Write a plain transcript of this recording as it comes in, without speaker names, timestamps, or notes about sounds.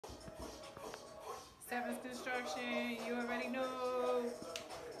Seven's Construction, you already know.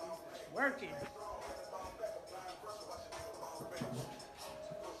 Working.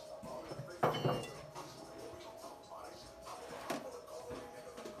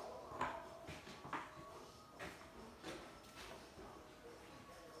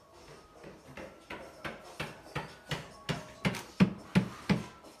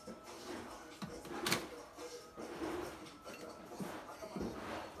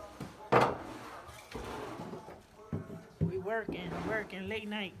 Working late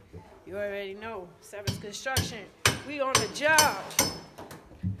night. You already know. Seven's Construction. We on the job.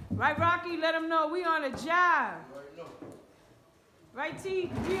 Right, Rocky? Let them know we on a job. Right,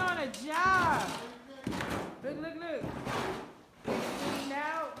 T? We on a job. Look.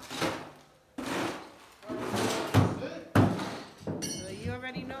 Now. So you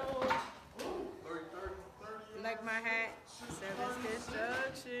already know. You like my hat? Seven's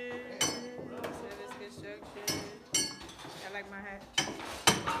Construction. Seven's Construction. I like my hat.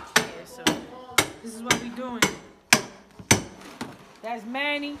 Yeah, so this is what we doing. That's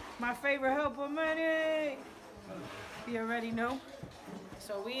Manny, my favorite helper, Manny. You already know.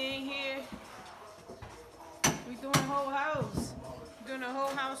 So we in here. We doing whole house. Doing a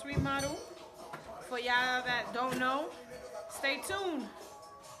whole house remodel. For y'all that don't know, stay tuned.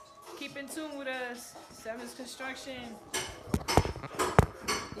 Keep in tune with us. Seven's Construction.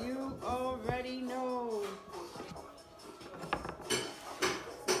 You already know.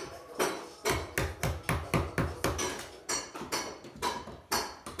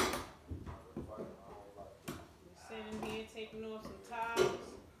 Taking off some tiles.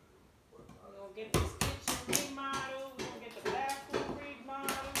 We're gonna get this kitchen remodeled. We're gonna get the bathroom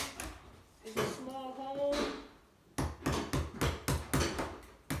remodeled. It's a small home.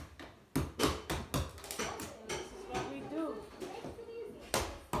 This is what we do.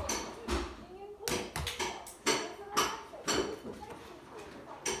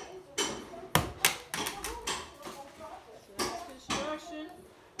 Seven's Construction.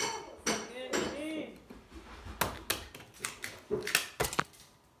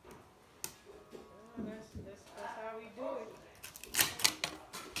 That's how we do it. You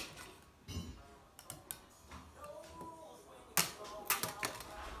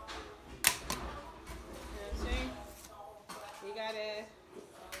know what I'm saying? We got a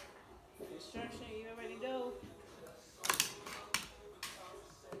construction, you already know.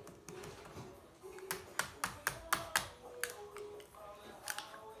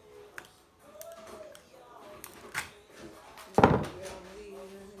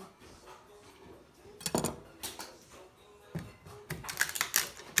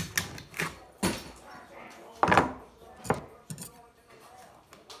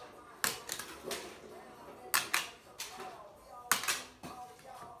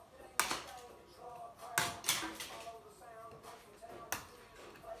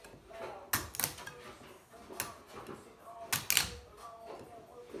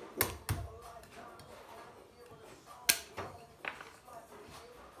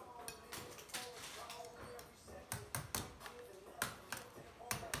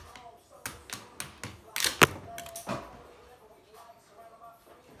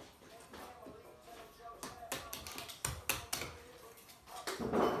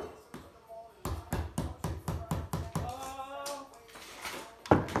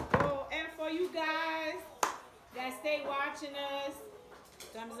 Stay watching us.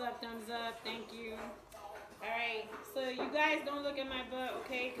 Thumbs up, thank you. Alright, so you guys don't look at my butt,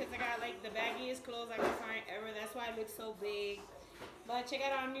 okay? Because I got like the baggiest clothes I can find ever. That's why it looks so big. But check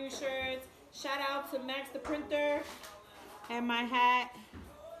out our new shirts. Shout out to Max the Printer and my hat.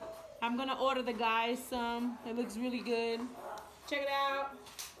 I'm gonna order the guys some. It looks really good. Check it out.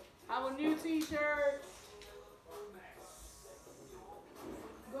 Our new t-shirts.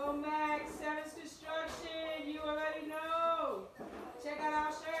 Go Max, Seven's Construction, you already know. Check out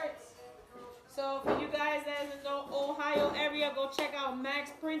our shirts. So for you guys that's in the Ohio area, go check out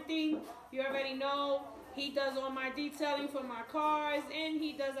Max Printing. You already know. He does all my detailing for my cars, and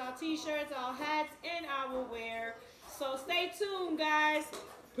he does our t-shirts, our hats, and our wear. So stay tuned, guys.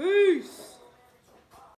 Peace.